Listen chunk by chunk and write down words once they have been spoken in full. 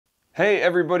Hey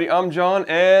everybody, I'm John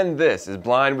and this is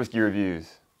Blind Whiskey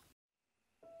Reviews.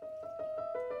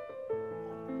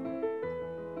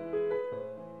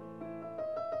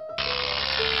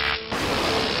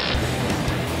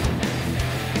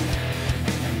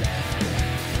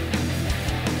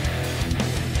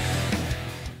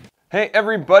 Hey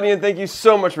everybody, and thank you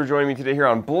so much for joining me today here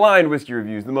on Blind Whiskey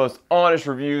Reviews, the most honest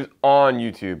reviews on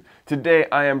YouTube. Today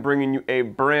I am bringing you a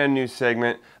brand new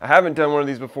segment. I haven't done one of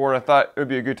these before and I thought it would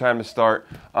be a good time to start.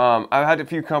 I've had a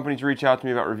few companies reach out to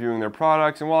me about reviewing their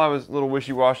products, and while I was a little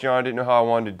wishy-washy on it, I didn't know how I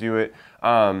wanted to do it.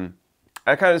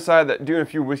 I kind of decided that doing a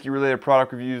few whiskey-related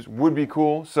product reviews would be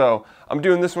cool, so I'm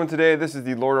doing this one today. This is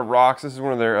the Lord of Rocks. This is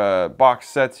one of their box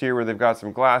sets here where they've got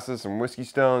some glasses, some whiskey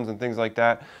stones, and things like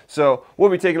that. So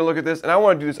we'll be taking a look at this, and I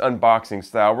want to do this unboxing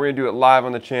style. We're going to do it live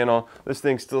on the channel. This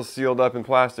thing's still sealed up in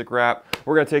plastic wrap.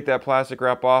 We're going to take that plastic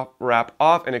wrap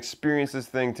off and experience this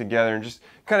thing together and just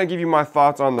kind of give you my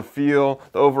thoughts on the feel,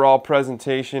 the overall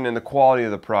presentation, and the quality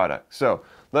of the product. So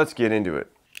let's get into it.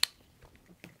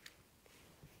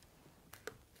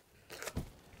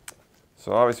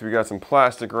 So obviously we got some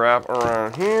plastic wrap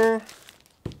around here.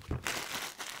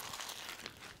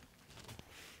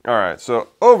 Alright, so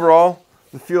overall,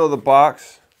 the feel of the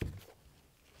box.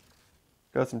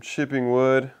 Got some chipping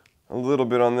wood, a little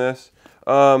bit on this.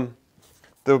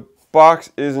 The box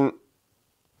isn't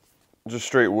just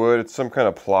straight wood, it's some kind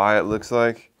of ply it looks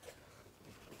like.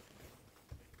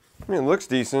 I mean, it looks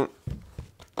decent.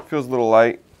 Feels a little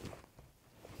light.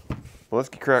 Well, let's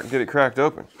get it cracked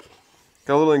open.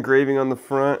 Got a little engraving on the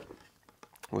front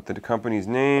with the company's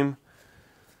name.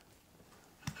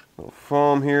 A little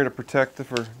foam here to protect it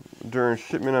for during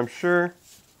shipment, I'm sure.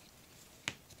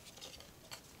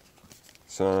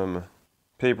 Some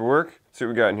paperwork. Let's see what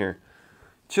we got in here.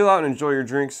 Chill out and enjoy your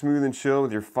drink smooth and chill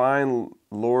with your fine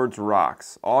Lord's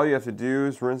Rocks. All you have to do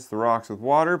is rinse the rocks with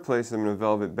water, place them in a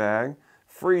velvet bag,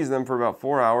 freeze them for about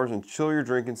 4 hours, and chill your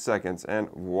drink in seconds. And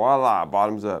voila,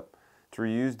 bottoms up. To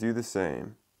reuse, do the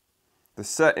same. The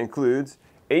set includes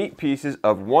 8 pieces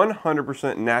of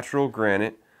 100% natural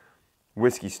granite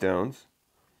whiskey stones,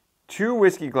 2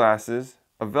 whiskey glasses,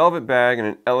 a velvet bag, and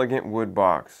an elegant wood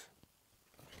box.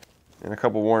 And a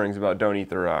couple warnings about don't eat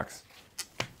the rocks,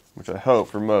 which I hope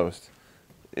for most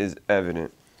is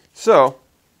evident. So,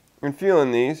 in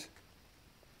feeling these,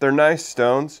 they're nice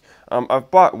stones. I've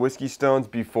bought whiskey stones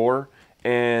before,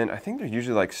 and I think they're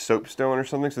usually like soapstone or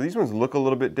something. So these ones look a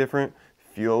little bit different,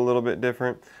 feel a little bit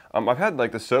different. I've had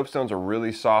like the soapstones are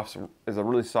really soft, is a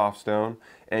really soft stone,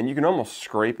 and you can almost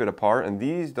scrape it apart, and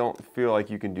these don't feel like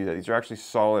you can do that. These are actually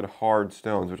solid, hard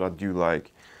stones, which I do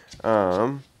like.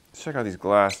 Let's check out these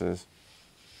glasses.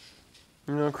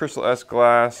 You know, Crystal S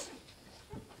glass.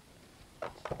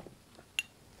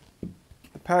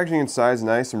 The packaging inside is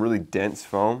nice and really dense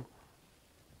foam.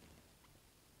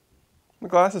 The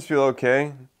glasses feel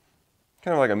okay.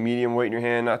 Kind of like a medium weight in your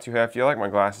hand, not too hefty. I like my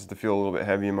glasses to feel a little bit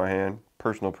heavy in my hand.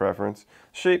 Personal preference.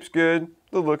 Shape's good.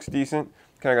 The look's decent.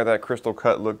 Kind of got that crystal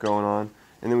cut look going on.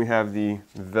 And then we have the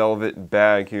velvet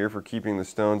bag here for keeping the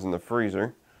stones in the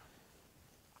freezer.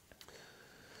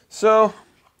 So,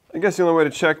 I guess the only way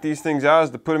to check these things out is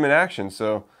to put them in action.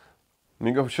 So, let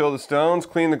me go chill the stones,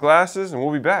 clean the glasses, and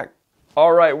we'll be back.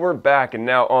 Alright, we're back, and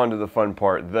now on to the fun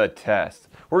part, the test.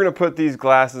 We're going to put these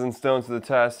glasses and stones to the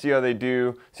test, see how they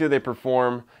do, see how they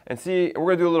perform, and we're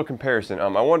going to do a little comparison. I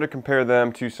wanted to compare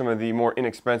them to some of the more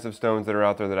inexpensive stones that are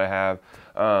out there that I have,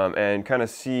 and kind of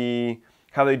see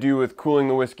how they do with cooling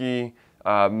the whiskey,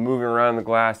 moving around the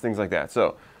glass, things like that.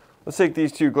 So, let's take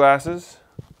these 2 glasses.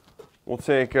 We'll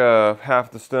take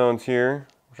half the stones here,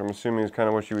 which I'm assuming is kind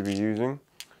of what you would be using.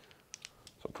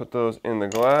 So put those in the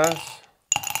glass.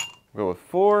 Go with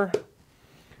 4,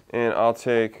 and I'll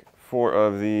take 4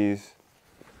 of these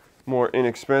more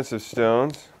inexpensive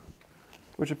stones,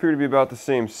 which appear to be about the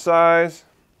same size.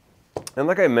 And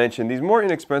like I mentioned, these more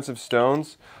inexpensive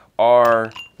stones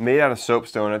are made out of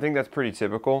soapstone. I think that's pretty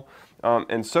typical.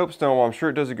 And soapstone, while I'm sure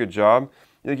it does a good job,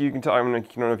 like you can tell, I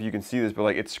don't know if you can see this, but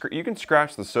like you can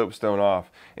scratch the soapstone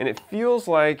off, and it feels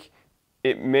like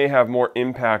it may have more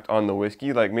impact on the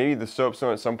whiskey. Like maybe the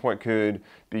soapstone at some point could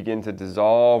begin to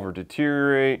dissolve or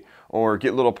deteriorate or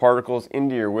get little particles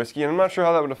into your whiskey. And I'm not sure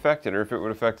how that would affect it or if it would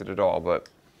affect it at all. But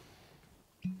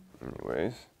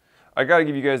anyways, I got to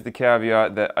give you guys the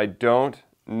caveat that I don't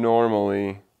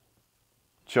normally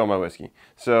chill my whiskey.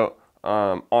 So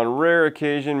on rare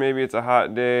occasion, maybe it's a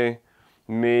hot day,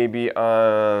 maybe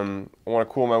I want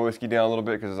to cool my whiskey down a little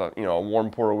bit because a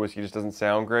warm pour of whiskey just doesn't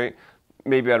sound great.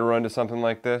 Maybe I'd run to something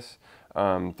like this,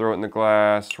 throw it in the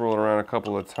glass, swirl it around a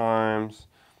couple of times,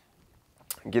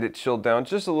 get it chilled down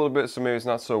just a little bit so maybe it's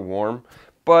not so warm.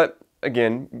 But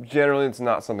again, generally it's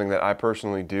not something that I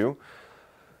personally do.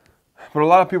 But a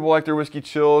lot of people like their whiskey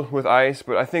chilled with ice,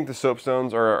 but I think the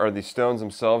soapstones or the stones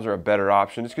themselves are a better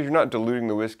option just because you're not diluting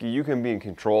the whiskey. You can be in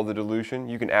control of the dilution.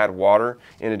 You can add water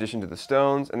in addition to the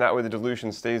stones, and that way the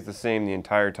dilution stays the same the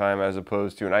entire time as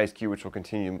opposed to an ice cube, which will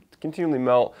continually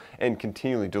melt and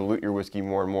continually dilute your whiskey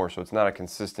more and more, so it's not a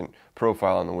consistent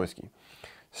profile on the whiskey.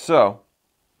 So,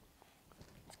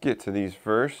 let's get to these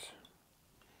first.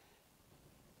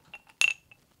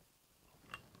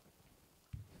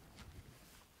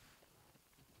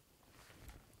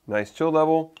 Nice chill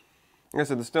level. Like I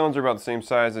said, the stones are about the same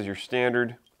size as your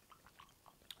standard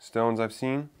stones I've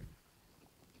seen.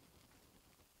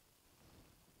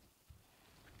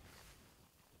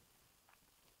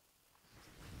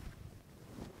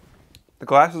 The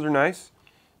glasses are nice.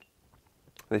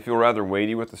 They feel rather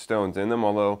weighty with the stones in them,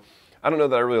 although I don't know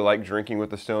that I really like drinking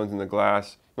with the stones in the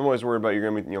glass. I'm always worried about you're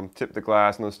going to tip the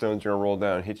glass and those stones are going to roll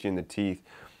down and hit you in the teeth.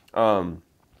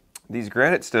 These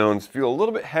granite stones feel a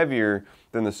little bit heavier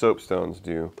than the soap stones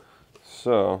do.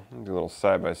 So, I'll do a little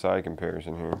side-by-side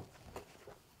comparison here.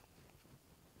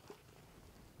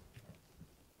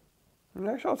 And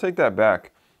actually, I'll take that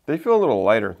back. They feel a little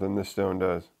lighter than this stone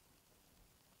does.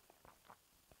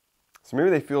 So maybe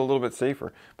they feel a little bit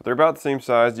safer, but they're about the same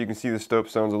size. You can see the soap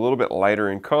stones a little bit lighter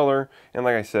in color, and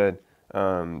like I said,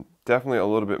 definitely a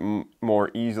little bit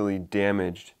more easily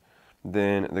damaged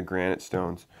than the granite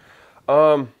stones.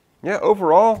 Yeah,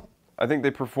 overall, I think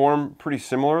they perform pretty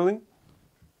similarly.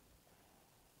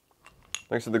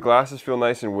 Like I said, the glasses feel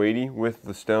nice and weighty with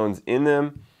the stones in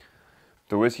them.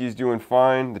 The whiskey is doing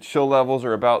fine. The chill levels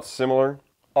are about similar.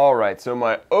 All right, so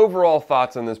my overall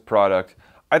thoughts on this product.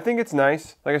 I think it's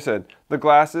nice. Like I said, the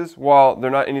glasses, while they're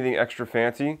not anything extra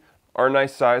fancy, are a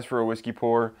nice size for a whiskey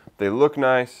pour. They look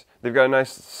nice. They've got a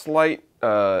nice slight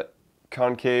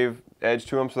concave edge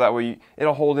to them, so that way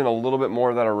it'll hold in a little bit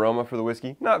more of that aroma for the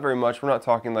whiskey. Not very much. We're not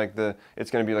talking like it's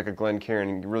going to be like a Glencairn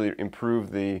and really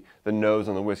improve the nose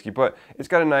on the whiskey, but it's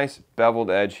got a nice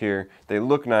beveled edge here. They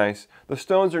look nice. The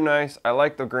stones are nice. I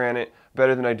like the granite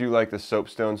better than I do like the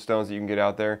soapstone stones that you can get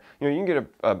out there. You know, you can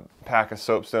get a pack of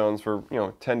soapstones for,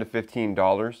 $10 to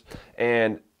 $15,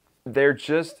 and they're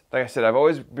just, like I said, I've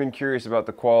always been curious about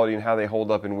the quality and how they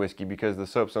hold up in whiskey because the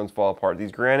soapstones fall apart.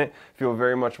 These granite feel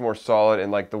very much more solid,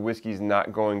 and like the whiskey's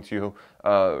not going to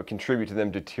contribute to them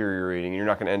deteriorating. You're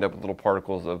not going to end up with little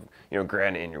particles of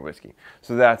granite in your whiskey.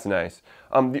 So that's nice.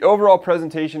 The overall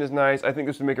presentation is nice. I think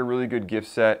this would make a really good gift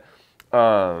set.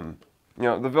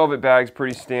 The velvet bag's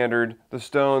pretty standard. The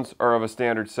stones are of a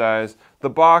standard size. The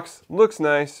box looks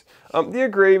nice. The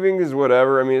engraving is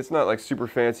whatever. I mean, it's not like super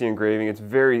fancy engraving. It's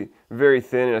very, very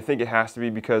thin, and I think it has to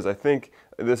be because I think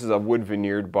this is a wood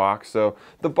veneered box. So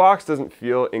the box doesn't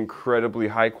feel incredibly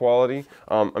high quality.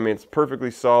 I mean, it's perfectly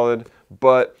solid,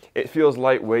 but it feels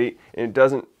lightweight, and it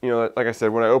doesn't, like I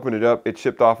said, when I opened it up, it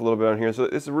chipped off a little bit on here. So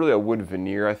it's really a wood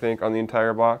veneer, I think, on the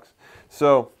entire box.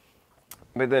 So,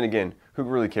 but then again, who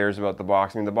really cares about the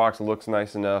box? I mean, the box looks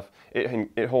nice enough.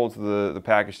 It holds the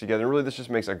package together. Really, this just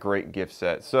makes a great gift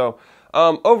set. So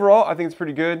overall, I think it's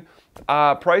pretty good.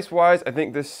 Price-wise, I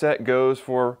think this set goes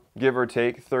for, give or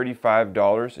take,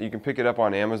 $35. You can pick it up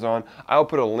on Amazon. I'll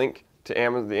put a link to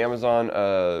the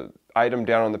Amazon item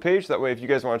down on the page. That way, if you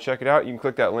guys want to check it out, you can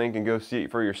click that link and go see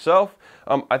it for yourself.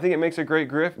 I think it makes a great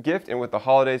gift, and with the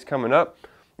holidays coming up,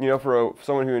 for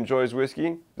someone who enjoys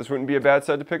whiskey, this wouldn't be a bad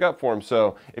set to pick up for them.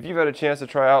 So if you've had a chance to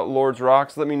try out Lord's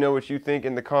Rocks, let me know what you think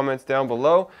in the comments down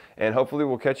below, and hopefully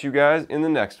we'll catch you guys in the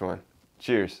next one.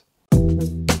 Cheers.